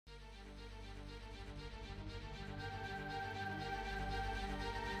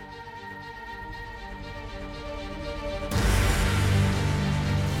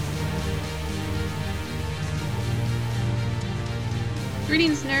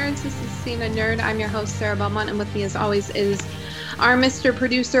Greetings, nerds. This is Cena Nerd. I'm your host, Sarah Belmont, and with me, as always, is our Mr.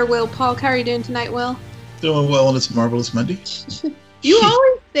 Producer, Will Paul. How are you doing tonight, Will? Doing well on this Marvelous Monday. You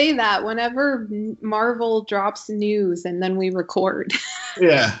always say that whenever Marvel drops news, and then we record.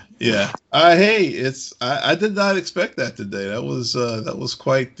 Yeah. Hey, I did not expect that today. That was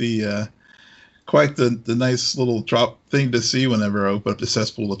quite the nice little drop thing to see whenever I open up the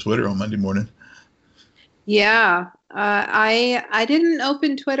cesspool of Twitter on Monday morning. Yeah. I didn't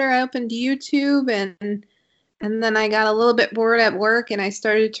open Twitter. I opened YouTube, and then I got a little bit bored at work, and I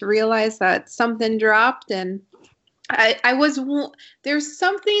started to realize that something dropped, and there's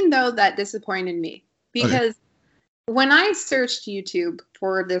something though that disappointed me, because when I searched YouTube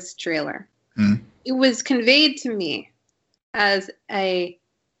for this trailer, it was conveyed to me as a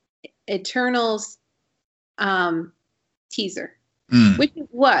Eternals teaser, which it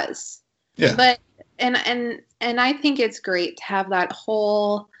was. Yeah. But and I think it's great to have that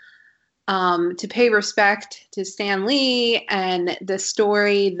whole to pay respect to Stan Lee and the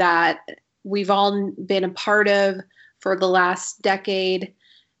story that we've all been a part of for the last decade,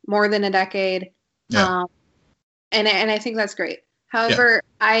 more than a decade. Yeah. And I think that's great. However,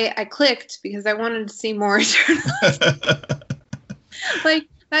 I clicked because I wanted to see more Eternals. Like,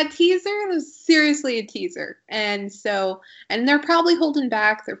 that teaser was seriously a teaser. And they're probably holding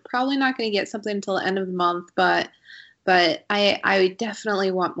back. They're probably not going to get something until the end of the month, but I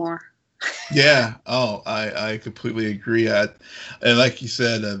definitely want more. Yeah. Oh, I completely agree. And like you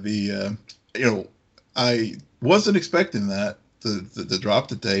said, I wasn't expecting that to drop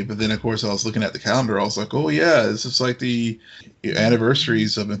today, but then of course I was looking at the calendar. I was like, oh yeah, this is like the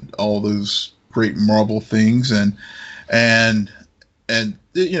anniversaries of all those great Marvel things, and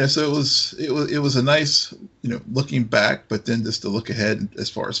so it was a nice, looking back, but then just to look ahead as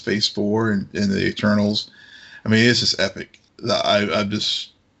far as Phase 4 and the Eternals. I mean, it's just epic. I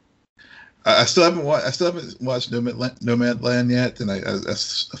still haven't watched Nomadland yet, and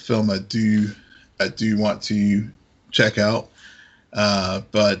that's a film I do want to check out.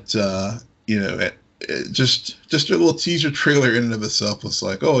 Just a little teaser trailer in and of itself was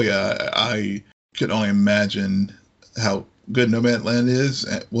like, oh yeah, I could only imagine how good Nomadland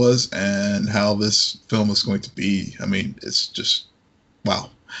was and how this film is going to be. I mean, it's just wow.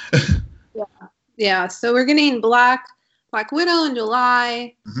 Yeah. So we're getting Black Widow in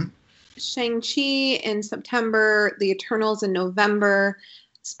July, Mm-hmm. Shang-Chi in September, The Eternals in November,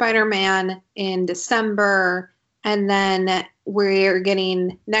 Spider-Man in December, and then we're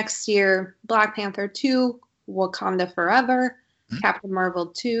getting next year Black Panther 2, Wakanda Forever, Captain Marvel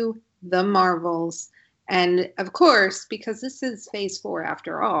 2, The Marvels. And of course, because this is Phase 4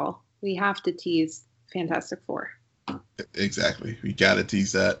 after all, we have to tease Fantastic Four. Exactly. We got to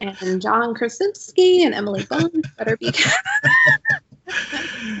tease that. And John Krasinski and Emily Blunt better be.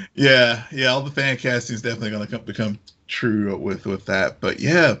 Yeah. All the fan casting is definitely going to become true with that. But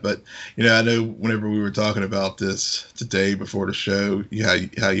I know whenever we were talking about this today before the show,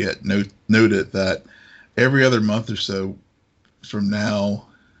 how you had noted that every other month or so from now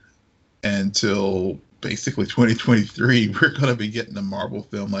until basically 2023, we're going to be getting a Marvel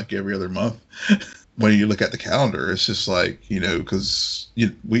film like every other month. When you look at the calendar, it's just like, because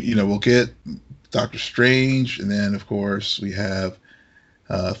we'll get Doctor Strange, and then of course we have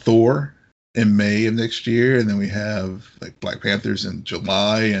Thor in May of next year, and then we have like Black Panthers in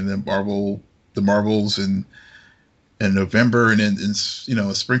July, and then the Marvels in November, and then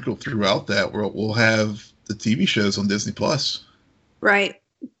sprinkled throughout that we'll have the TV shows on Disney Plus. Right.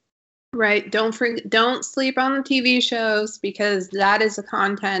 Don't sleep on the TV shows, because that is the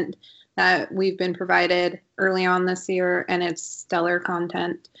content that we've been provided early on this year, and it's stellar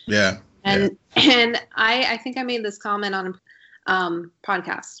content. Yeah. And I think I made this comment on a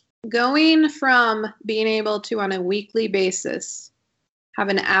podcast. Going from being able to, on a weekly basis, have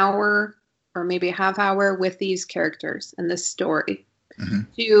an hour or maybe a half hour with these characters and this story,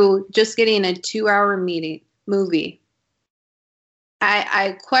 to just getting a 2-hour movie,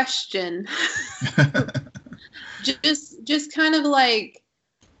 I question just kind of like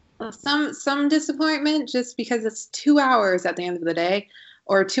some disappointment, just because it's 2 hours at the end of the day,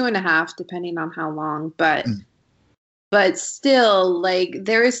 or 2.5 depending on how long, but still, like,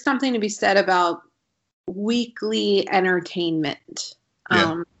 there is something to be said about weekly entertainment.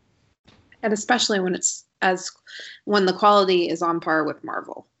 And especially when when the quality is on par with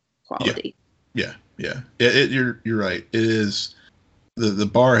Marvel quality. Yeah. You're right. It is. The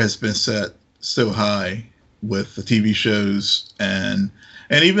bar has been set so high with the TV shows and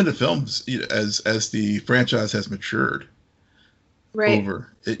even the films, as the franchise has matured. Right.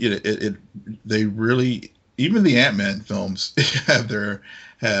 Over it, they really, even the Ant-Man films have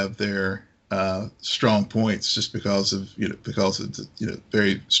their strong points just because of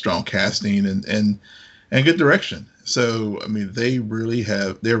very strong casting and good direction. So I mean, they're really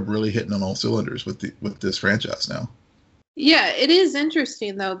hitting on all cylinders with this franchise now. Yeah, it is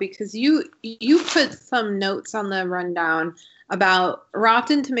interesting though, because you put some notes on the rundown about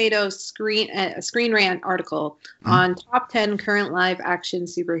Rotten Tomatoes Screen Rant article on top 10 current live action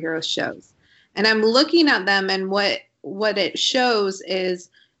superhero shows. And I'm looking at them, and what it shows is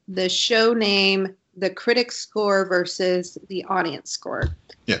the show name, the critic score versus the audience score.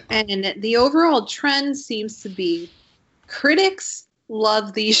 Yeah. And the overall trend seems to be critics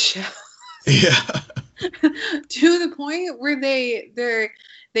love these shows. Yeah. To the point where they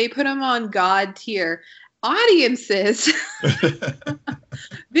put them on God tier. Audiences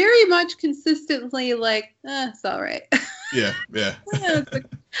very much consistently like, it's all right. Yeah.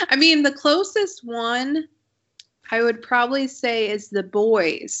 I mean, the closest one I would probably say is The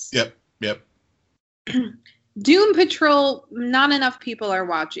Boys. Yep. Doom Patrol, not enough people are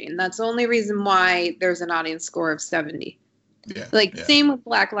watching. That's the only reason why there's an audience score of 70. Yeah. Same with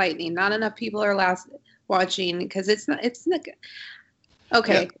Black Lightning. Not enough people are watching because it's not good.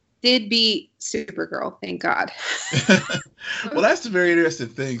 Okay. Yeah. Did beat Supergirl, thank God. Well, that's a very interesting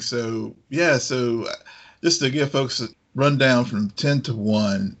thing. So just to give folks a rundown from 10 to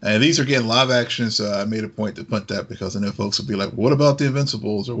 1, and these are again live action, so I made a point to put that because I know folks will be like, what about the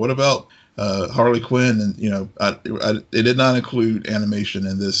Invincibles, or what about Harley Quinn? And it did not include animation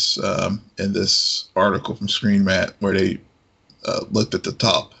in this article from Screen Rant where they looked at the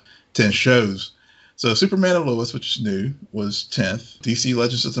top 10 shows. So Superman and Lois, which is new, was 10th. DC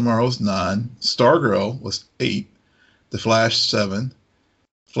Legends of Tomorrow was 9. Stargirl was 8. The Flash 7.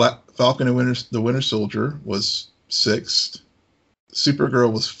 Falcon and the Winter Soldier was 6th.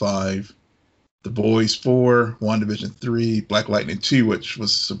 Supergirl was 5. The Boys 4. WandaVision 3. Black Lightning 2, which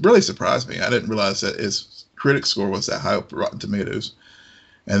was really surprised me. I didn't realize that its critic score was that high up for Rotten Tomatoes.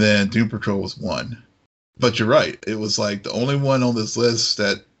 And then Doom Patrol was 1. But you're right. It was like the only one on this list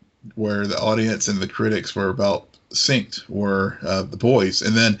where the audience and the critics were about synced were The Boys.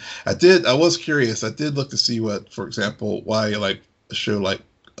 And then I was curious. I did look to see what, for example, why like a show like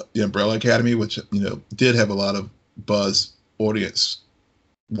The Umbrella Academy, which did have a lot of buzz audience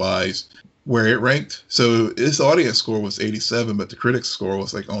wise, where it ranked. So its audience score was 87, but the critics score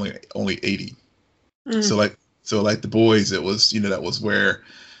was like only 80. So like The Boys, it was that was where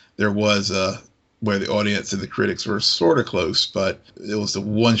there was where the audience and the critics were sort of close, but it was the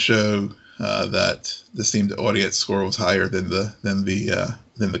one show that seemed the audience score was higher than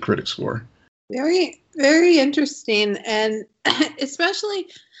the critic score. Very, very interesting, and especially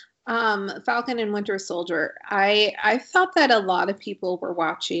Falcon and Winter Soldier. I thought that a lot of people were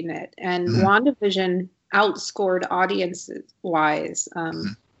watching it, and WandaVision outscored audiences wise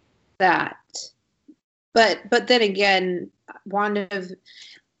that. But then again,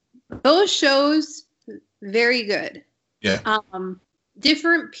 those shows, very good. Yeah.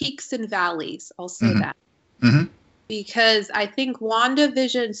 Different peaks and valleys, I'll say that. Mm-hmm. Because I think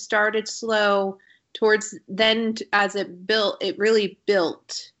WandaVision started slow towards then as it really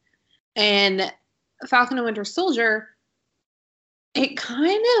built. And Falcon and Winter Soldier, it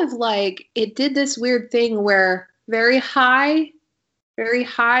kind of like, it did this weird thing where very high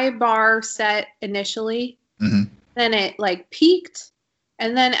bar set initially. Mm-hmm. Then it like peaked.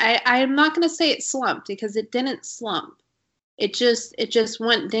 And then I'm not going to say it slumped because it didn't slump. It just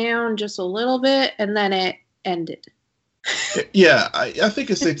went down just a little bit and then it ended. Yeah, I think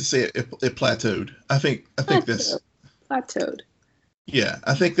it's safe to say it plateaued. I think this plateaued. Yeah,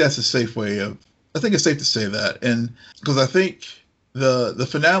 I think that's a safe way of. I think it's safe to say that, and because I think the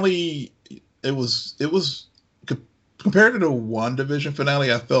finale it was compared to the WandaVision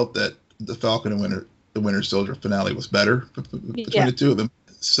finale, I felt that the Falcon and the Winter Soldier finale was better between the two of them.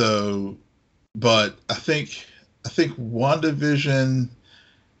 So, but I think WandaVision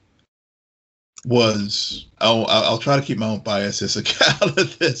was. I'll try to keep my own biases out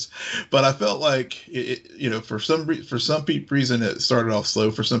of this, but I felt like for some reason it started off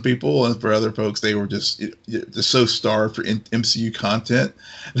slow for some people, and for other folks they were just so starved for MCU content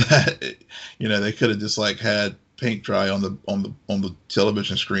that they could have just like had paint dry on the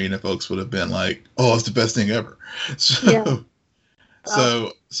television screen, and folks would have been like, "Oh, it's the best thing ever."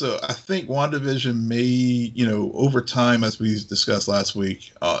 So I think WandaVision may, over time, as we discussed last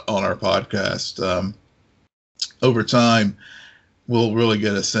week on our podcast, over time, we'll really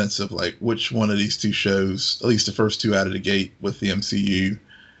get a sense of like which one of these two shows, at least the first two out of the gate with the MCU,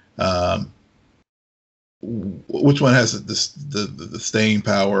 which one has the staying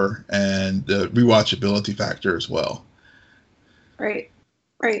power and the rewatchability factor as well. Right.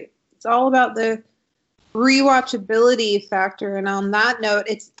 It's all about the rewatchability factor. And on that note,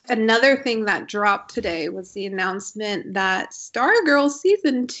 it's another thing that dropped today was the announcement that Stargirl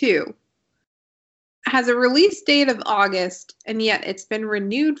season 2 has a release date of August, and yet it's been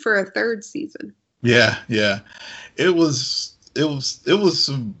renewed for a third season. Yeah. It was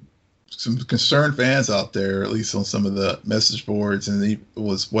some concerned fans out there, at least on some of the message boards, and it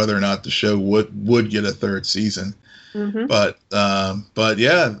was whether or not the show would get a third season. Mm-hmm. But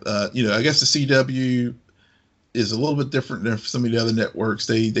yeah, I guess the CW is a little bit different than some of the other networks.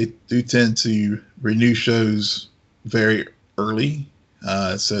 They do tend to renew shows very early,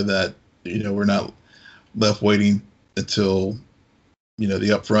 so that we're not left waiting until the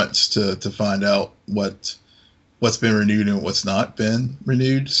upfronts to find out what's been renewed and what's not been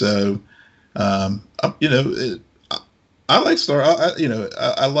renewed. So I like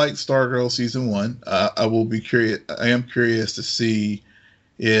I like Stargirl season 1. I will be curious. I am curious to see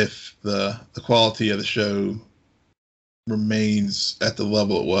if the quality of the show remains at the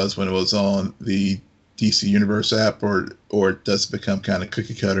level it was when it was on the DC Universe app, or does it become kind of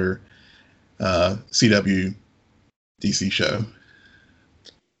cookie cutter CW DC show.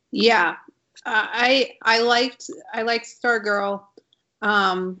 Yeah, I liked Stargirl,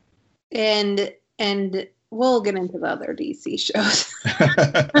 and we'll get into the other DC shows.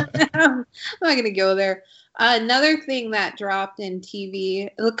 I'm not gonna go there. Another thing that dropped in TV,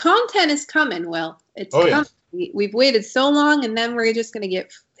 the content is coming. Well, it's coming. Yeah. We've waited so long, and then we're just gonna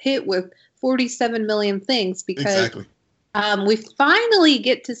get hit with 47 million things because exactly. We finally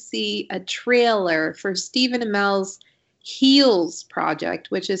get to see a trailer for Stephen Amell's Heels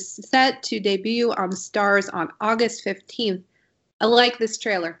project, which is set to debut on Starz on August 15th. I like this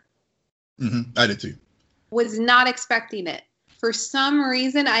trailer. Mm-hmm. I did too. Was not expecting it. For some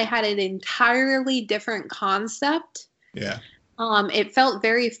reason, I had an entirely different concept. Yeah. It felt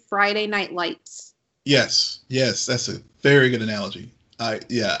very Friday Night Lights. Yes, that's a very good analogy. I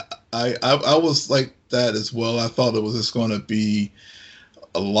was like that as well. I thought it was just going to be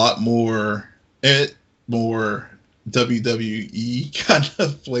a lot more WWE kind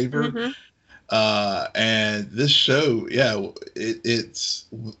of flavor. Mm-hmm. And this show, it's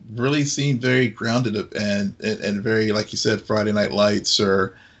really seemed very grounded and very, like you said, Friday Night Lights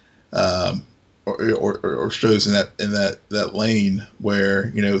or shows in that lane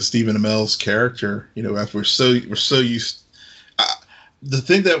where Stephen Amell's character, after we're so used. The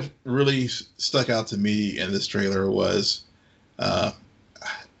thing that really stuck out to me in this trailer was, I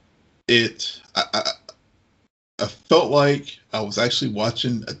felt like I was actually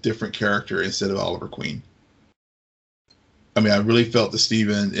watching a different character instead of Oliver Queen. I mean, I really felt the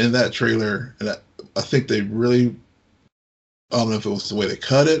Stephen in that trailer, and I think they really, I don't know if it was the way they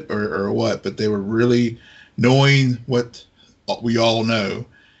cut it or what, but they were really knowing what we all know.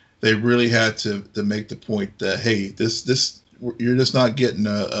 They really had to make the point that, hey, this you're just not getting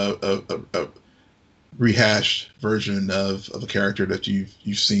a rehashed version of a character that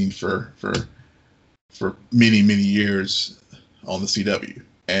you've seen for many years on the CW,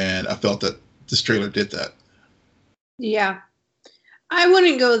 and I felt that this trailer did that. Yeah, I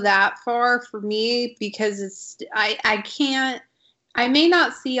wouldn't go that far for me because I may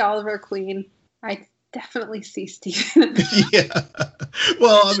not see Oliver Queen. I definitely see Stephen. Yeah.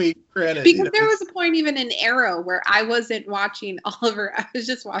 Well, I mean, granted, because there was a point even in Arrow where I wasn't watching Oliver; I was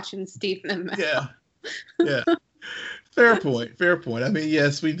just watching Stephen. Yeah. Fair point. I mean,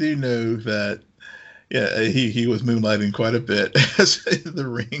 yes, we do know that. Yeah, he was moonlighting quite a bit in the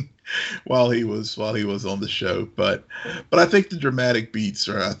ring while he was on the show, but I think the dramatic beats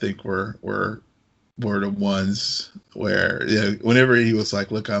were the ones where whenever he was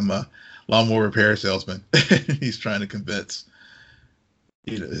like, "Look, I'm a lawnmower repair salesman," he's trying to convince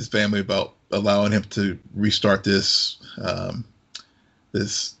his family about allowing him to restart this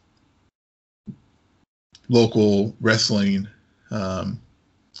this local wrestling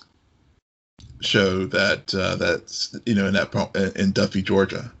show that's in Duffy,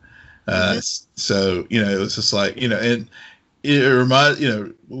 Georgia. So it was just like and it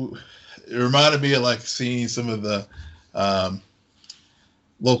reminded me of like seeing some of the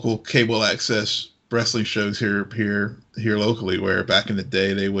local cable access wrestling shows here locally, where back in the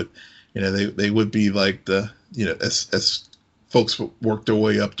day they would they would be like the as folks worked their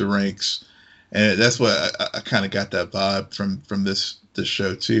way up the ranks, and that's what I kind of got that vibe from this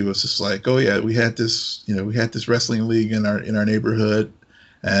show too. It's just like, oh yeah, we had this wrestling league in our neighborhood,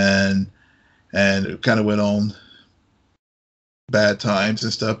 and it kind of went on bad times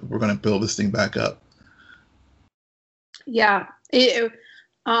and stuff, but we're going to build this thing back up. Yeah.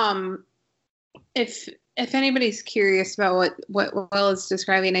 If anybody's curious about what Will is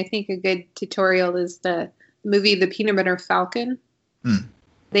describing, I think a good tutorial is the movie The Peanut Butter Falcon. Hmm.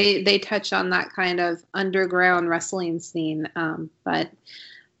 They touch on that kind of underground wrestling scene. But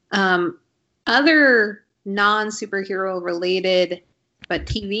other non-superhero related but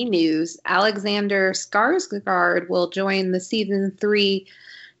TV news, Alexander Skarsgård will join the season 3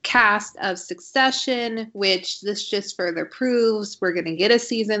 cast of Succession, which this just further proves we're going to get a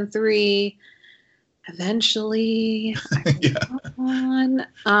season 3 eventually. Yeah.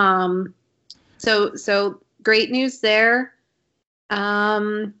 So great news there.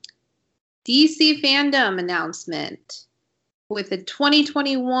 DC fandom announcement with a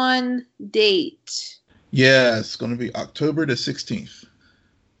 2021 date. Yeah, it's going to be October the 16th.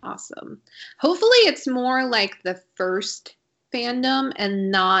 Awesome. Hopefully it's more like the first fandom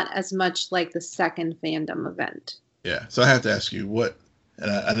and not as much like the second fandom event. Yeah. So I have to ask you what,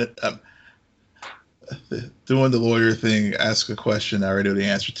 and I'm doing the lawyer thing, ask a question I already know the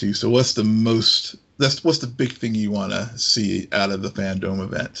answer to. So what's the big thing you want to see out of the fandom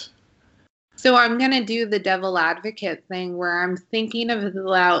event? So I'm going to do the devil advocate thing where I'm thinking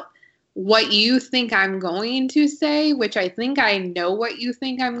about what you think I'm going to say, which I think I know what you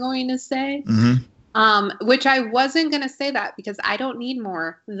think I'm going to say. Mm-hmm. Which I wasn't going to say that because I don't need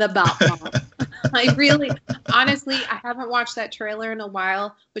more The Batman. I really, honestly, I haven't watched that trailer in a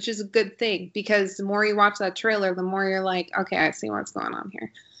while, which is a good thing because the more you watch that trailer, the more you're like, okay, I see what's going on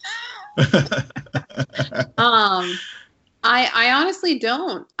here. I honestly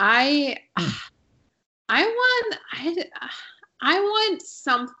don't. I want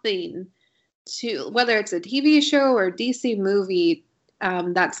something to, whether it's a TV show or a DC movie,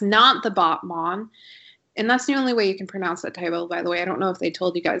 that's not the Batman. And that's the only way you can pronounce that title, by the way. I don't know if they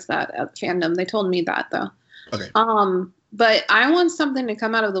told you guys that at fandom. They told me that, though. Okay. But I want something to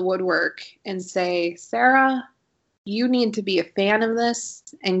come out of the woodwork and say, Sarah, you need to be a fan of this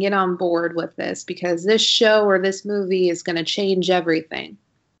and get on board with this because this show or this movie is going to change everything.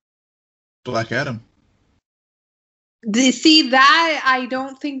 Black Adam. See, that I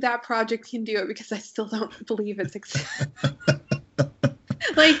don't think that project can do it because I still don't believe it's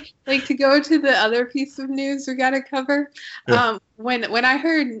like to go to the other piece of news we got to cover. Yeah. When I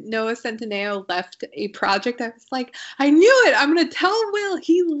heard Noah Centineo left a project, I was like, I knew it. I'm gonna tell Will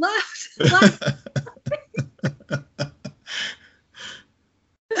he left.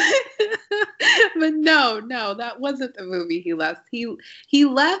 But no, that wasn't the movie he left. He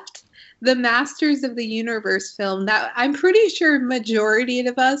left the Masters of the Universe film that I'm pretty sure majority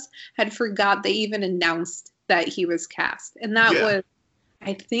of us had forgot they even announced that he was cast, and that was,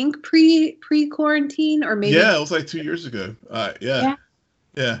 I think, pre-quarantine or maybe. Yeah, it was like 2 years ago. Yeah.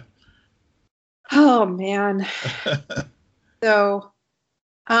 Oh man. So,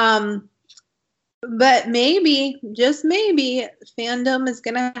 but maybe, just maybe, fandom is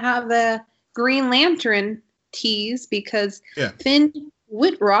gonna have a Green Lantern tease because Finn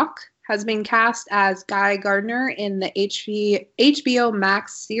Wittrock has been cast as Guy Gardner in the HBO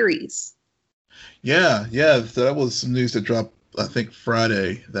Max series. Yeah. So that was some news that dropped, I think,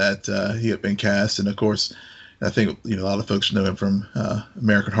 Friday, that he had been cast, and of course, I think a lot of folks know him from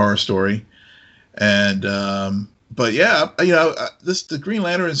American Horror Story, and but yeah, the Green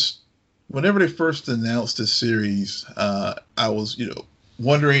Lanterns. Whenever they first announced this series, I was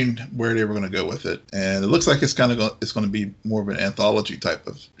wondering where they were going to go with it, and it looks like it's going to be more of an anthology type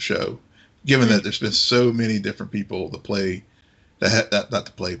of show, given that there's been so many different people to play to have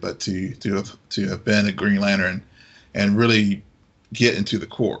been a Green Lantern and really get into the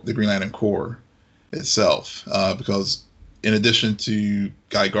Green Lantern core itself, because in addition to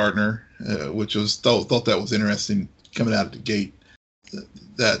Guy Gardner, which was thought that was interesting coming out of the gate,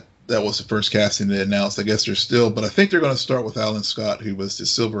 that was the first casting they announced. I guess but I think they're going to start with Alan Scott, who was the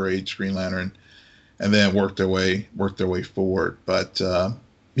Silver Age Green Lantern, and then work their way forward. But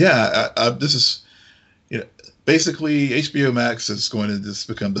this is, basically HBO Max is going to just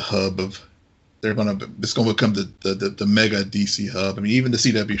become the hub of. It's going to become the mega DC hub. I mean, even the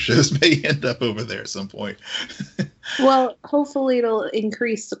CW shows may end up over there at some point. Well, hopefully it'll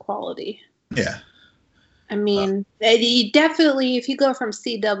increase the quality. Yeah. I mean, you definitely, if you go from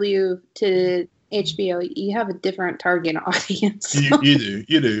CW to HBO, you have a different target audience. You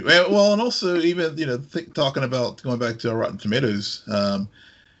do. Well, and also even talking about going back to our Rotten Tomatoes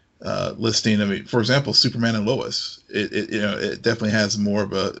listing. I mean, for example, Superman and Lois. It definitely has more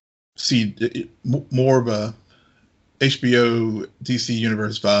of a HBO DC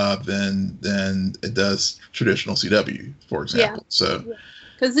universe vibe than it does traditional CW, for example. Yeah. So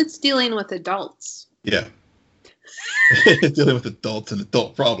because it's dealing with adults. Yeah. Dealing with adults and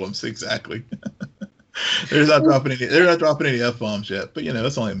adult problems, exactly. They're not dropping any F-bombs yet, but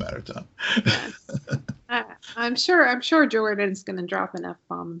it's only a matter of time. I'm sure Jordan's gonna drop an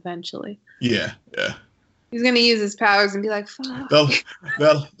F-bomb eventually. Yeah. He's gonna use his powers and be like, "Fuck."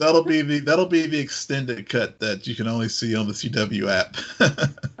 That'll be the extended cut that you can only see on the CW app. So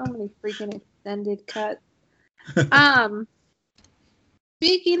many freaking extended cuts.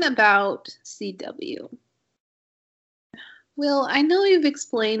 Speaking about CW, Will, I know you've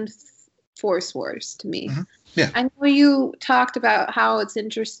explained Force Wars to me. Mm-hmm. Yeah. I know you talked about how it's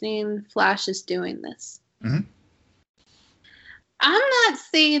interesting Flash is doing this. Mm-hmm. I'm not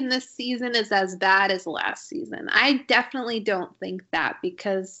saying this season is as bad as last season. I definitely don't think that,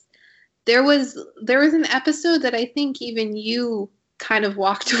 because there was an episode that I think even you kind of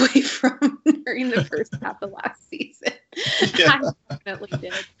walked away from during the first half of last season. Yeah. I definitely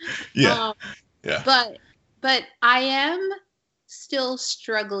did. Yeah. But I am still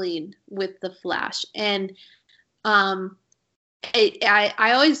struggling with the Flash, and I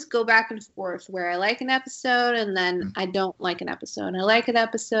always go back and forth where I like an episode and then I don't like an episode. I like an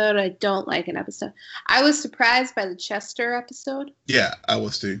episode, I don't like an episode. I was surprised by the Chester episode. Yeah, I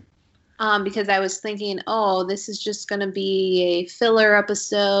was too. Because I was thinking, oh, this is just going to be a filler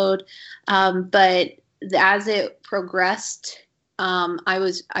episode. But as it progressed, I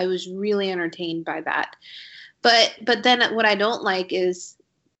was really entertained by that. But then what I don't like is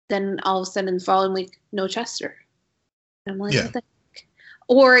then all of a sudden the following week, no Chester. I'm like, what the heck?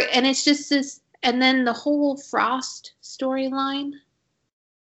 And it's just this, and then the whole Frost storyline,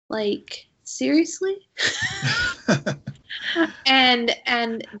 like, seriously? and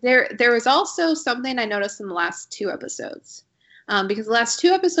there was also something I noticed in the last two episodes, because the last two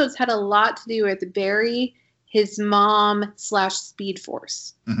episodes had a lot to do with Barry, his mom / Speed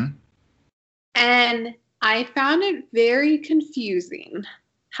Force. Mm-hmm. And I found it very confusing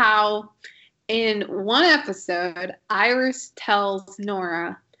how in one episode, Iris tells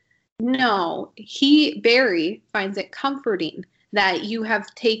Nora, no, Barry finds it comforting that you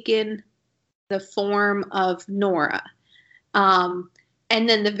have taken the form of Nora. And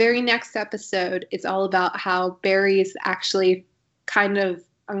then the very next episode is all about how Barry is actually kind of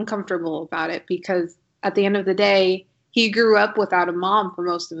uncomfortable about it, because at the end of the day, he grew up without a mom for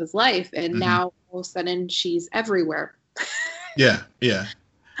most of his life, and now all of a sudden she's everywhere. Yeah.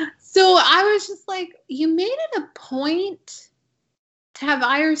 So I was just like, you made it a point to have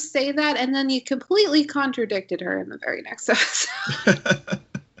Iris say that, and then you completely contradicted her in the very next episode.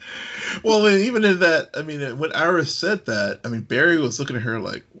 Well, even in that, I mean, when Iris said that, I mean, Barry was looking at her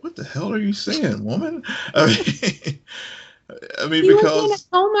like, what the hell are you saying, woman? I mean, he because... was in a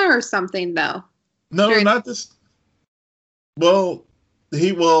coma or something, though. No, not this... Well,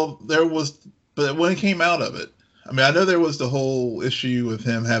 there was... But when he came out of it, I mean, I know there was the whole issue with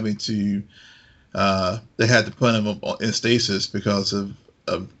him having to... they had to put him in stasis because of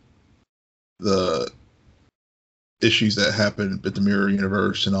the issues that happened with the mirror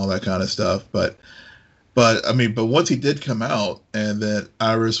universe and all that kind of stuff. But once he did come out, and then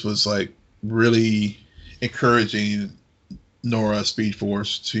Iris was like really encouraging Nora Speed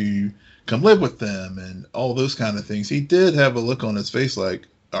Force to come live with them and all those kind of things, he did have a look on his face like,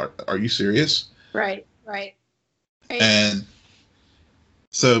 are you serious? Right. And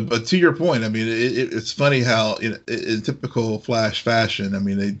so, but to your point, I mean, it's funny how in typical Flash fashion, I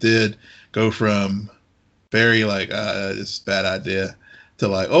mean, they did go from very like, it's a bad idea, to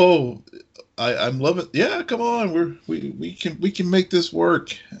like, oh, I'm loving, yeah, come on, we can make this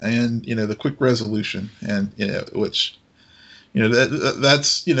work, and the quick resolution, and which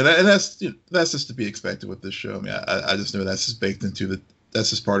that's that's just to be expected with this show. I mean, I just know that's just baked into that's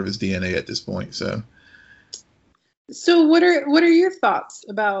just part of his DNA at this point. So what are your thoughts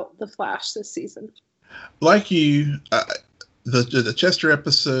about the Flash this season? Like you, the Chester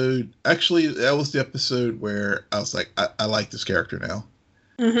episode, actually, that was the episode where I was like, I like this character now.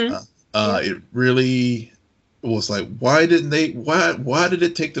 Mm-hmm. It really was like, why did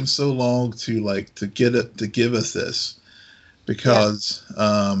it take them so long to give us this? Because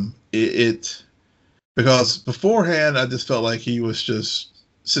because beforehand I just felt like he was just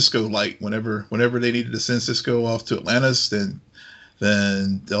Cisco light. Whenever they needed to send Cisco off to Atlantis, then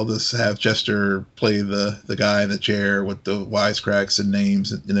they'll just have Chester play the guy in the chair with the wisecracks and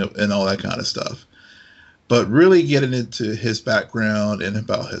names and all that kind of stuff. But really getting into his background and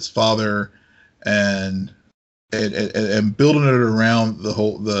about his father and building it around the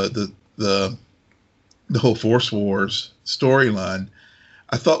whole Force Wars storyline,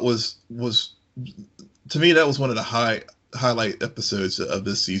 I thought was to me, that was one of the highlight episodes of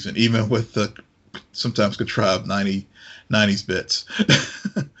this season, even with the sometimes contrived 90s bits.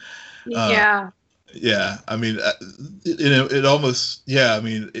 Yeah. Yeah, I mean, it almost, yeah, I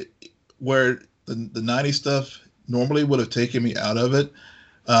mean, where the 90s stuff normally would have taken me out of it,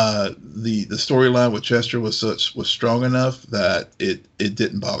 the storyline with Chester was strong enough that it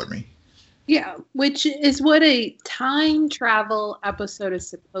didn't bother me. Yeah, which is what a time travel episode is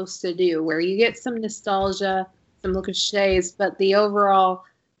supposed to do, where you get some nostalgia, some cliches, but the overall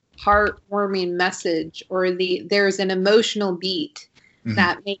heartwarming message, or there's an emotional beat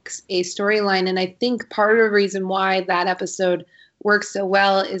that makes a storyline. And I think part of the reason why that episode works so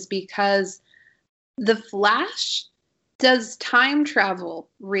well is because The Flash does time travel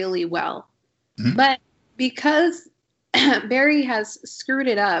really well. But because Barry has screwed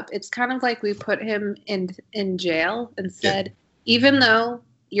it up, it's kind of like we put him in jail and said, even though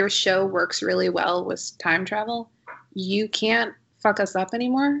your show works really well with time travel, you can't fuck us up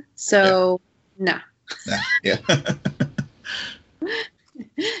anymore. So, no. Yeah.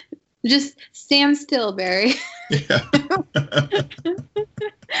 Just stand still, Barry. Yeah.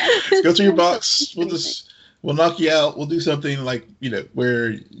 Let's go through your box. We'll knock you out. We'll do something like,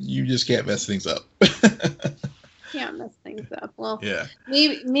 where you just can't mess things up. Can't mess things up. Well, yeah.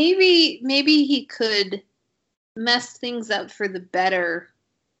 Maybe he could mess things up for the better.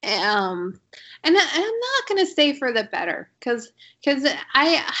 And I'm not gonna say for the better, because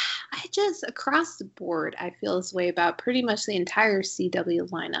I just, across the board, I feel this way about pretty much the entire CW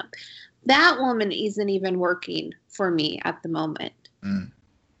lineup. That woman isn't even working for me at the moment. And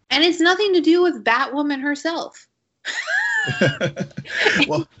it's nothing to do with Batwoman herself.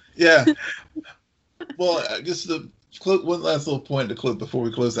 Well, yeah. Well, just one last little point to close before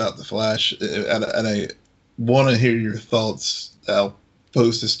we close out The Flash, and I want to hear your thoughts. I'll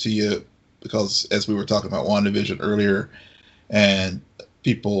post this to you because, as we were talking about WandaVision earlier, and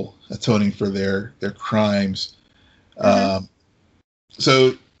people atoning for their crimes.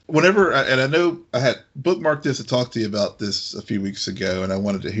 So whenever, and I know I had bookmarked this to talk to you about this a few weeks ago, and I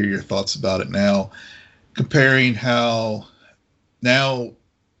wanted to hear your thoughts about it now, comparing how now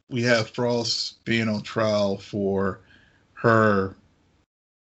we have Frost being on trial for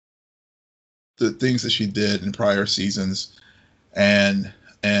the things that she did in prior seasons, and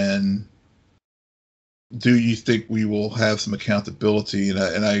do you think we will have some accountability?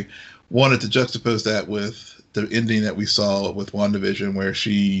 And I wanted to juxtapose that with the ending that we saw with WandaVision, where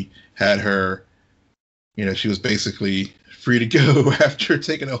she had her, she was basically free to go after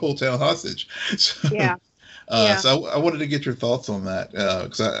taking a whole town hostage. So, so I wanted to get your thoughts on that,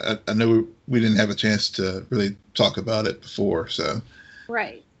 because I know we didn't have a chance to really talk about it before. So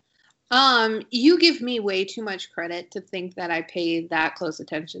right. You give me way too much credit to think that I paid that close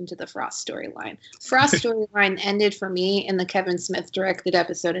attention to the Frost storyline. Frost storyline ended for me in the Kevin Smith directed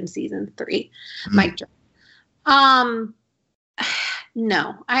episode in season 3. Mic drop.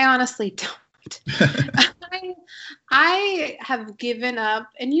 No, I honestly don't. I have given up,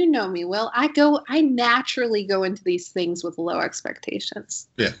 and you know me, Will. I naturally go into these things with low expectations.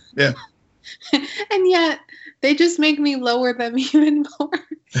 Yeah. And yet they just make me lower them even more.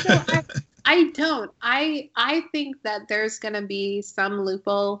 So I don't. I think that there's going to be some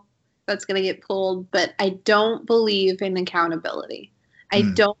loophole that's going to get pulled, but I don't believe in accountability. I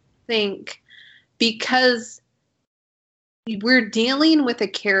don't think, because we're dealing with a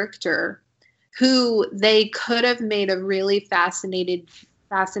character who they could have made a really fascinating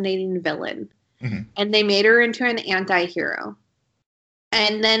villain, and they made her into an anti-hero.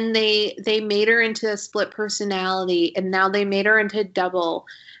 And then they made her into a split personality, and now they made her into double.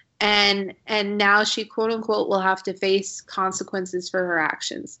 And now she, quote unquote, will have to face consequences for her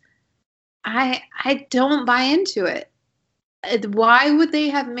actions. I don't buy into it. Why would they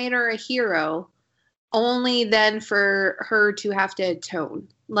have made her a hero only then for her to have to atone?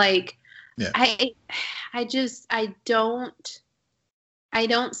 Like, I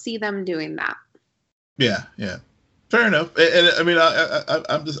don't see them doing that. Yeah. Fair enough. And I mean,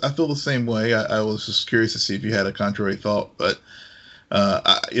 I feel the same way. I was just curious to see if you had a contrary thought, but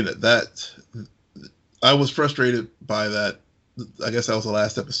that I was frustrated by that. I guess that was the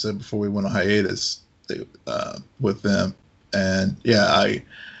last episode before we went on hiatus with them, and I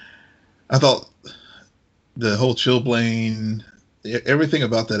thought the whole Chillblaine, everything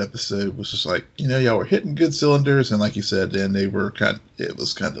about that episode was just like, y'all were hitting good cylinders, and like you said, then it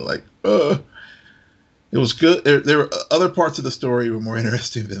was kind of like, it was good. There were other parts of the story were more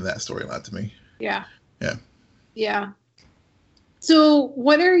interesting than that storyline to me. Yeah. So,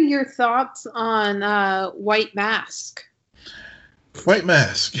 what are your thoughts on White Mask? White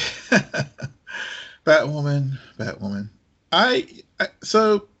Mask, Batwoman.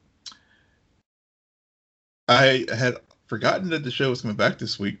 So I had forgotten that the show was coming back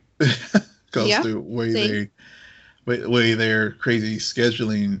this week because the way their crazy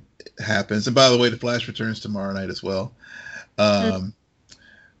scheduling happens. And by the way, the Flash returns tomorrow night as well.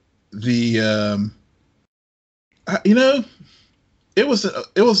 It was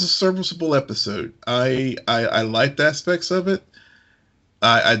a serviceable episode. I liked aspects of it.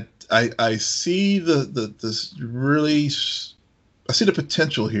 I see I see the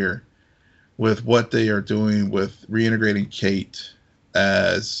potential here with what they are doing with reintegrating Kate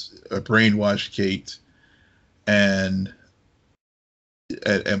as a brainwashed Kate, and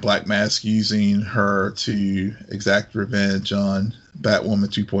Black Mask using her to exact revenge on Batwoman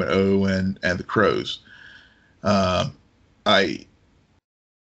 2.0 and the Crows. I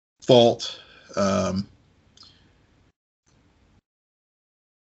thought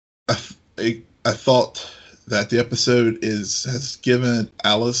I thought that the episode has given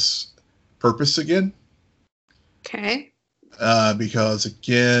Alice purpose again. Okay. Because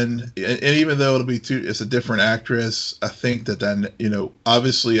again, and even though it's a different actress, I think that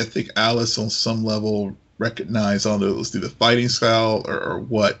obviously I think Alice on some level recognized, I don't know if it was through the fighting style or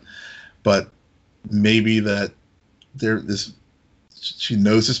what, but maybe that she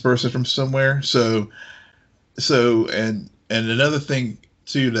knows this person from somewhere. So and another thing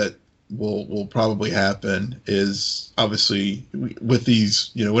too that will probably happen is obviously with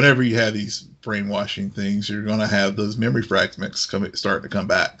these, whenever you have these brainwashing things, you're going to have those memory fragments starting to come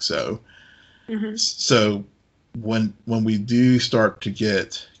back. So, so when we do start to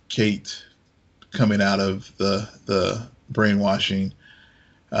get Kate coming out of the brainwashing,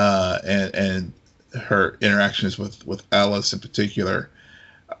 and her interactions with Alice in particular,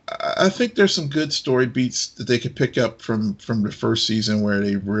 I think there's some good story beats that they could pick up from the first season where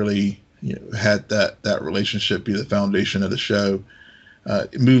they really had that relationship be the foundation of the show.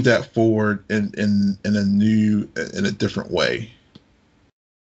 Move that forward in a different way.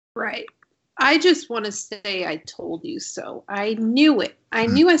 Right. I just want to say I told you so. I knew it. I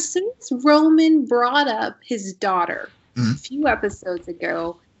knew as soon as Roman brought up his daughter a few episodes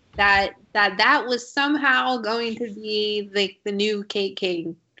ago that was somehow going to be like the new Kate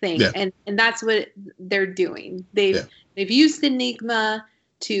Kane thing. Yeah. And that's what they're doing. They've used Enigma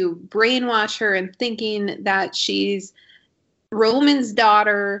to brainwash her and thinking that she's Roman's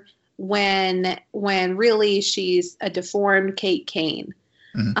daughter when really she's a deformed Kate Kane.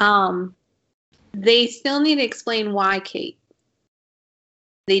 They still need to explain why Kate.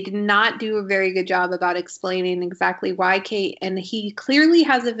 They did not do a very good job about explaining exactly why Kate, and he clearly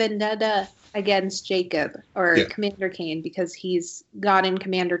has a vendetta against Jacob or Commander Kane because he's gotten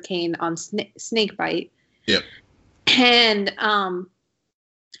Commander Kane on Snakebite. Yep. And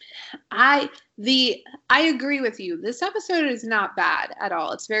I agree with you. This episode is not bad at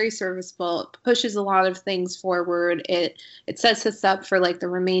all. It's very serviceable. It pushes a lot of things forward. It sets us up for like the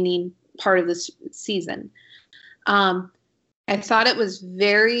remaining part of this season. I thought it was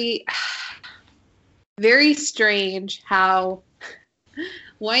very, very strange how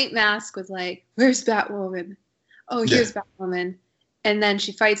White Mask was like, "Where's Batwoman? Oh, here's Batwoman." And then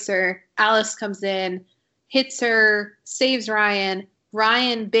she fights her. Alice comes in, hits her, saves Ryan.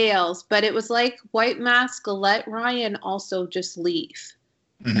 Ryan bails, but it was like White Mask let Ryan also just leave.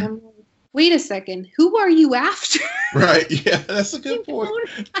 And I'm like, wait a second, who are you after? Right, yeah, that's a good point.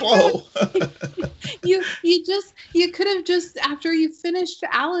 Whoa. you could have just, after you finished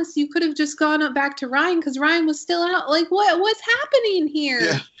Alice, you could have just gone back to Ryan because Ryan was still out. Like, what's happening here?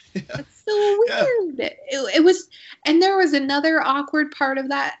 Yeah. It's so weird. Yeah. It was, and there was another awkward part of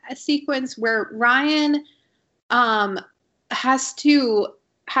that sequence where Ryan has to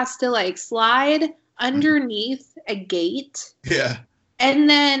like slide underneath a gate. Yeah. And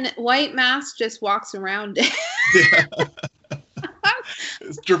then White Mask just walks around it. Yeah.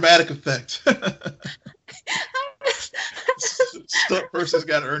 It's dramatic effect. Stunt person's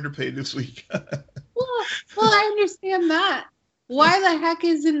got earned or paid this week. well, I understand that. Why the heck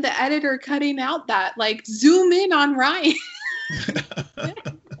isn't the editor cutting out that? Like, zoom in on Ryan.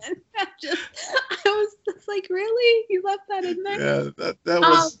 I was just like, really? You left that in there? Yeah,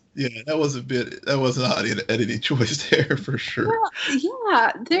 that was an odd editing choice there for sure. Well,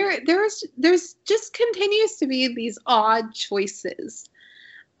 yeah, there's just continues to be these odd choices.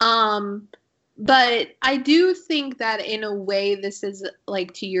 But I do think that in a way this is,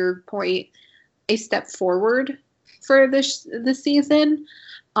 like, to your point, a step forward for the season.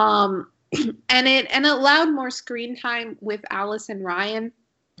 And it allowed more screen time with Alice and Ryan.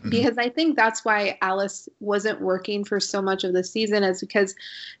 Because I think that's why Alice wasn't working for so much of the season, is because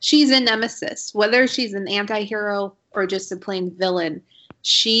she's a nemesis. Whether she's an anti-hero or just a plain villain,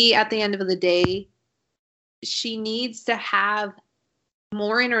 she, at the end of the day, she needs to have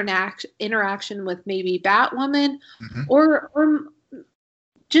more interaction with maybe Batwoman, or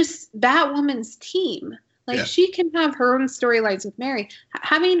just Batwoman's team. Like, she can have her own storylines with Mary.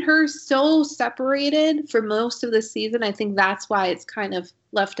 Having her so separated for most of the season, I think that's why it's kind of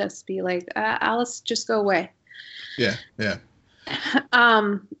left us be like, Alice, just go away. Yeah.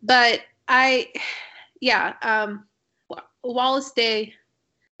 But Wallace Day,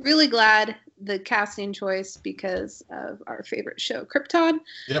 really glad the casting choice because of our favorite show, Krypton.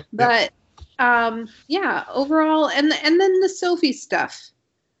 But overall, and then the Sophie stuff.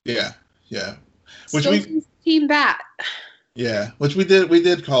 Yeah. Which Sophie's Team Bat. Yeah, which we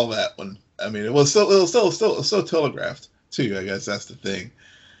did call that one. I mean, it was so telegraphed too. I guess that's the thing,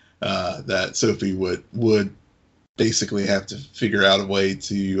 that Sophie would basically have to figure out a way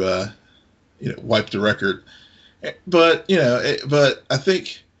to wipe the record. But but I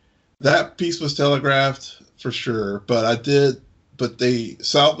think that piece was telegraphed for sure. But they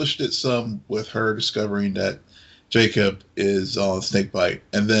salvaged it some with her discovering that Jacob is on Snakebite,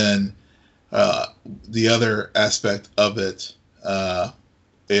 and then the other aspect of it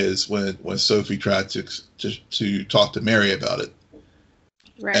is when Sophie tried to talk to Mary about it,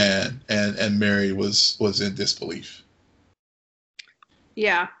 right? And Mary was in disbelief.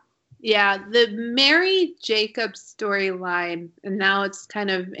 Yeah, the Mary Jacob storyline, and now it's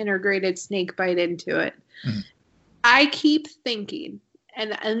kind of integrated Snakebite into it. Mm-hmm. I keep thinking,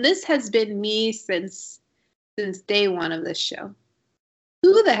 and this has been me since day one of this show.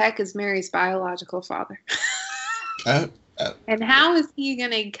 Who the heck is Mary's biological father? And how is he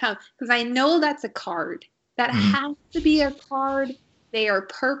going to come? Because I know that's a card. That has to be a card they are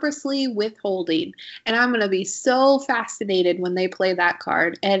purposely withholding. And I'm going to be so fascinated when they play that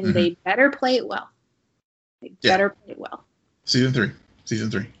card. And they better play it well. Better play it well. Season 3,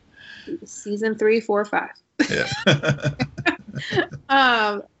 4, 5. Yeah.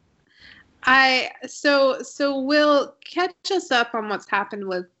 So Will, catch us up on what's happened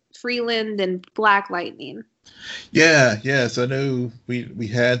with Freeland and Black Lightning. Yeah. So I know we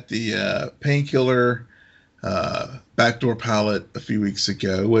had the Painkiller backdoor pilot a few weeks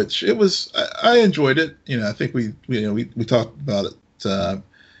ago, which I enjoyed it. I think we talked about it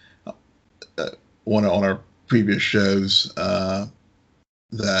on our previous shows,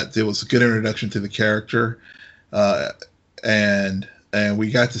 that it was a good introduction to the character, and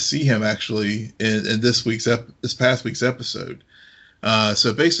we got to see him actually in this past week's episode.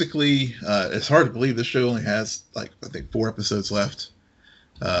 So basically, it's hard to believe this show only has I think 4 episodes left,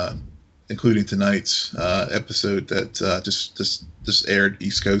 including tonight's episode that just aired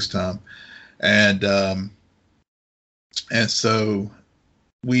East Coast time, and so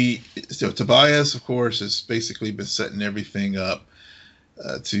Tobias, of course, has basically been setting everything up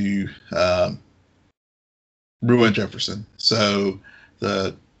to ruin Jefferson. So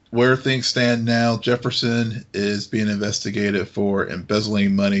where things stand now, Jefferson is being investigated for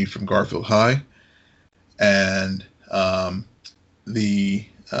embezzling money from Garfield High, and the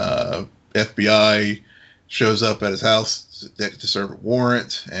FBI shows up at his house to serve a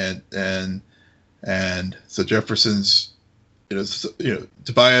warrant, and so Jefferson's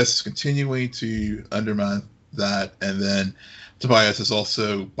Tobias is continuing to undermine that, and then Tobias is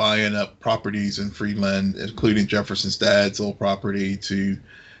also buying up properties in Freeland, including Jefferson's dad's old property, to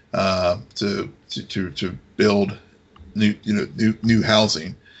build new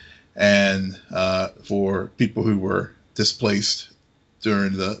housing, and for people who were displaced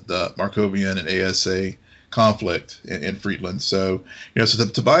during the Markovian and ASA conflict in Freeland. So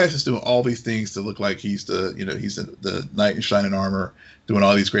Tobias is doing all these things to look like he's the knight in shining armor, doing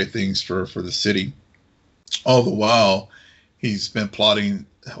all these great things for the city. All the while, he's been plotting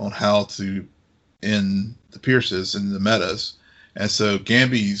on how to end the Pierces and the Metas. And so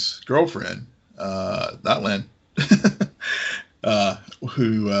Gamby's girlfriend, not Lynn,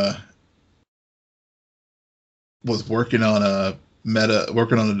 who was working on a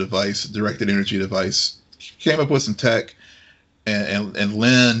device, directed energy device, came up with some tech, and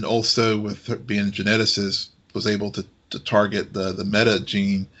Lynn, also with her being a geneticist, was able to target the meta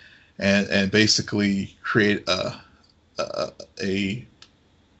gene and basically create a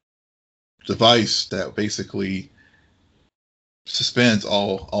device that basically suspends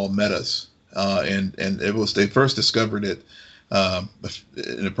all metas, and they first discovered it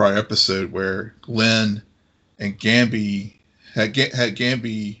in a prior episode where Glenn and Gamby had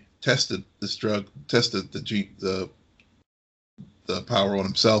Gamby tested this drug, tested the power on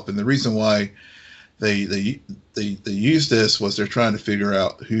himself, and the reason why they used this was they're trying to figure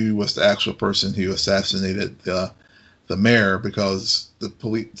out who was the actual person who assassinated the mayor, because the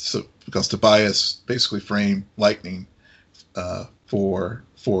because Tobias basically framed Lightning for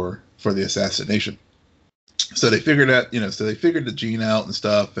the assassination. So they figured out, so they figured the gene out and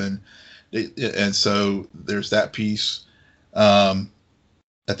stuff, and so there's that piece.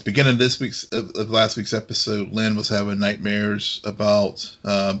 At the beginning of last week's episode, Lynn was having nightmares about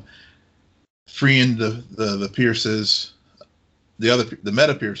freeing the Pierces, the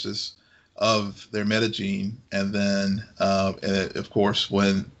meta Pierces of their meta gene, and then and of course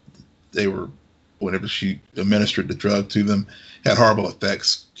whenever she administered the drug to them, had horrible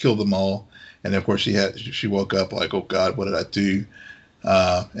effects, killed them all, and of course she woke up like, oh God, what did I do?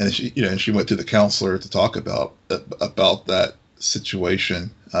 And she went to the counselor to talk about that situation,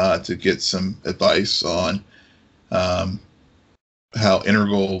 to get some advice on how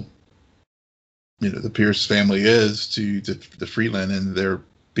integral the Pierce family is to the Freeland, and their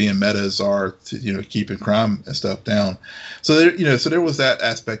being metas are to keeping crime and stuff down. So there was that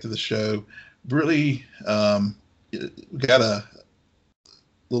aspect of the show. Really, we got a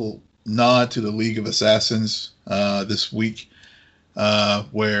little nod to the League of Assassins this week,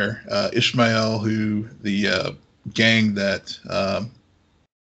 where Ishmael, who the gang that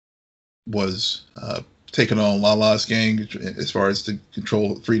was taking on Lala's gang as far as to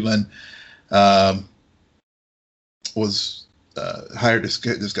control Freeland, was hired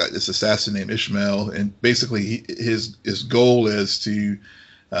this assassin named Ishmael, and basically his goal is to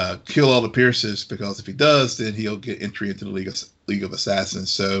kill all the Pierces, because if he does, then he'll get entry into the League of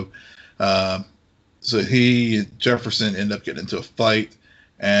Assassins. So he and Jefferson end up getting into a fight,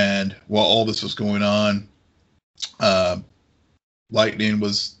 and while all this was going on, Lightning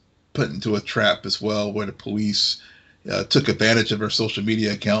was put into a trap as well, where the police took advantage of her social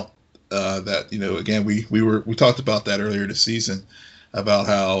media account. That again, we talked about that earlier this season, about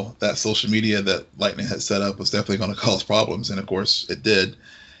how that social media that Lightning had set up was definitely going to cause problems, and of course it did.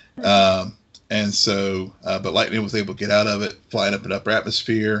 And so, but Lightning was able to get out of it, flying up in the upper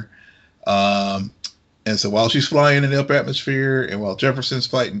atmosphere. And so while she's flying in the upper atmosphere, and while Jefferson's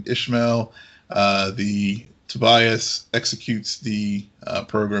fighting Ishmael, the Tobias executes the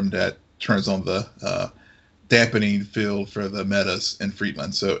program that turns on the dampening field for the metas in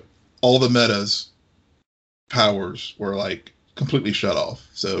Freeland. So all the metas powers were like completely shut off.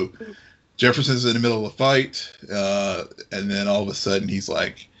 So Jefferson's in the middle of a fight, and then all of a sudden he's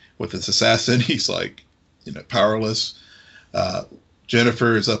like, with this assassin, he's like, powerless.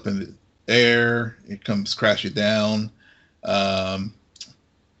 Jennifer is up in the air. It comes crashing down.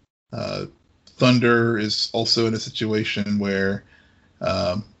 Thunder is also in a situation where,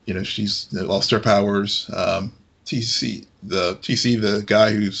 she's lost her powers. TC, the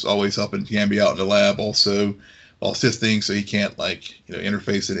guy who's always helping Gambi out in the lab, also lost his thing, so he can't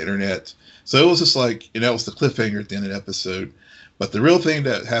interface to the internet. So it was just like, that was the cliffhanger at the end of the episode. But the real thing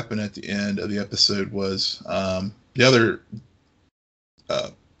that happened at the end of the episode was the other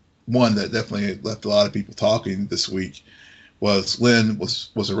one that definitely left a lot of people talking this week was Lynn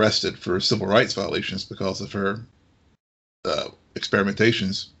was arrested for civil rights violations because of her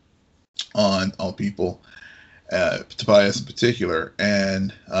experimentations on people, Tobias in particular.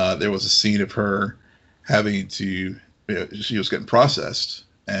 And there was a scene of her having to, she was getting processed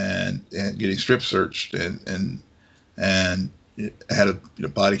and getting strip searched and had a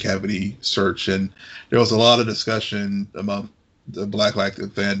body cavity search, and there was a lot of discussion among the Black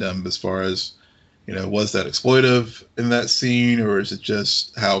active fandom as far as, was that exploitive in that scene, or is it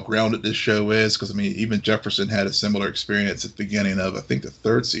just how grounded this show is? Because even Jefferson had a similar experience at the beginning of, I think, the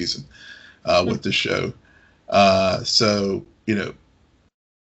third season with this show. So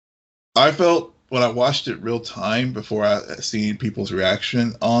I felt when I watched it real time before I seen people's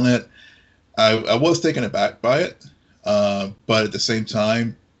reaction on it, I was taken aback by it. But at the same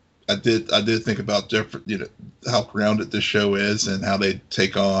time, I did think about how grounded this show is, and how they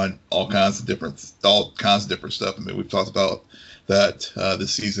take on all kinds of different stuff. We've talked about that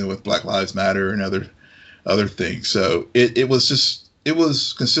this season with Black Lives Matter and other things. So it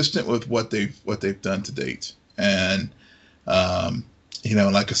was consistent with what they've done to date. And and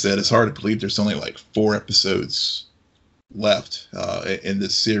like I said, it's hard to believe there's only like 4 episodes left in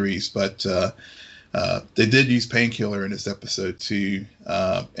this series, but they did use Painkiller in this episode too,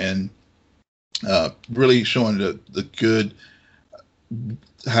 and really showing the good,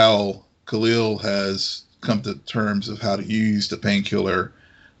 how Khalil has come to terms of how to use the Painkiller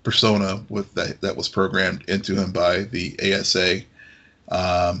persona with that was programmed into him by the ASA,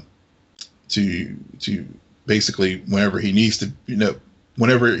 to basically whenever he needs to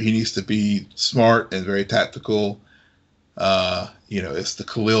be smart and very tactical. It's the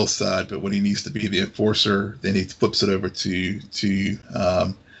Khalil side, but when he needs to be the enforcer, then he flips it over to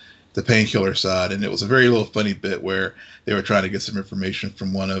the Painkiller side, and it was a very little funny bit where they were trying to get some information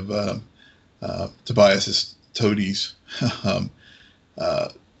from one of Tobias's toadies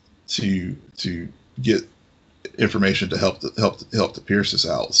to get information to help the Pierces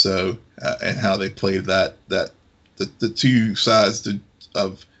out. So and how they played that the two sides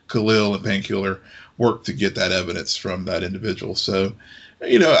of Khalil and Painkiller worked to get that evidence from that individual. So,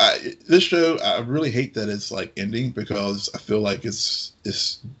 this show, I really hate that it's like ending, because I feel like it's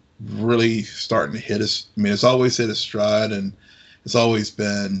really starting to hit us. I mean, it's always hit a stride, and it's always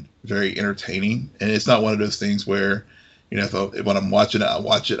been very entertaining. And it's not one of those things where, when I'm watching it, I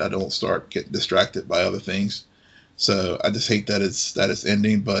watch it. I don't start getting distracted by other things. So I just hate that it's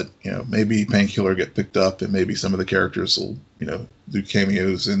ending. But maybe Painkiller get picked up, and maybe some of the characters will do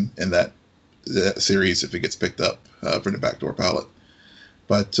cameos in that series if it gets picked up for the Backdoor Pilot.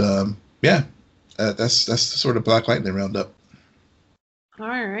 But that's the sort of Black Lightning roundup. All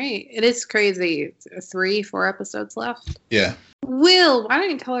right, it is crazy. 3-4 episodes left. Yeah. Will, why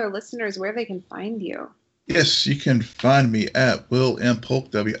don't you tell our listeners where they can find you? Yes, you can find me at Will M. Polk,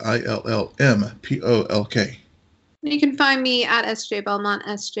 WILLMPOLK. You can find me at SJ Belmont,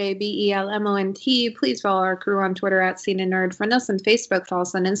 SJBELMONT. Please follow our crew on Twitter at Scene and Nerd. Friend us on Facebook, follow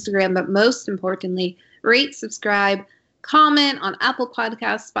us on Instagram, but most importantly, rate, subscribe, comment on Apple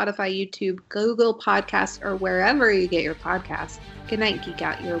Podcasts, Spotify, YouTube, Google Podcasts, or wherever you get your podcasts. Good night, Geek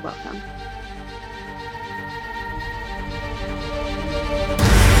Out. You're welcome.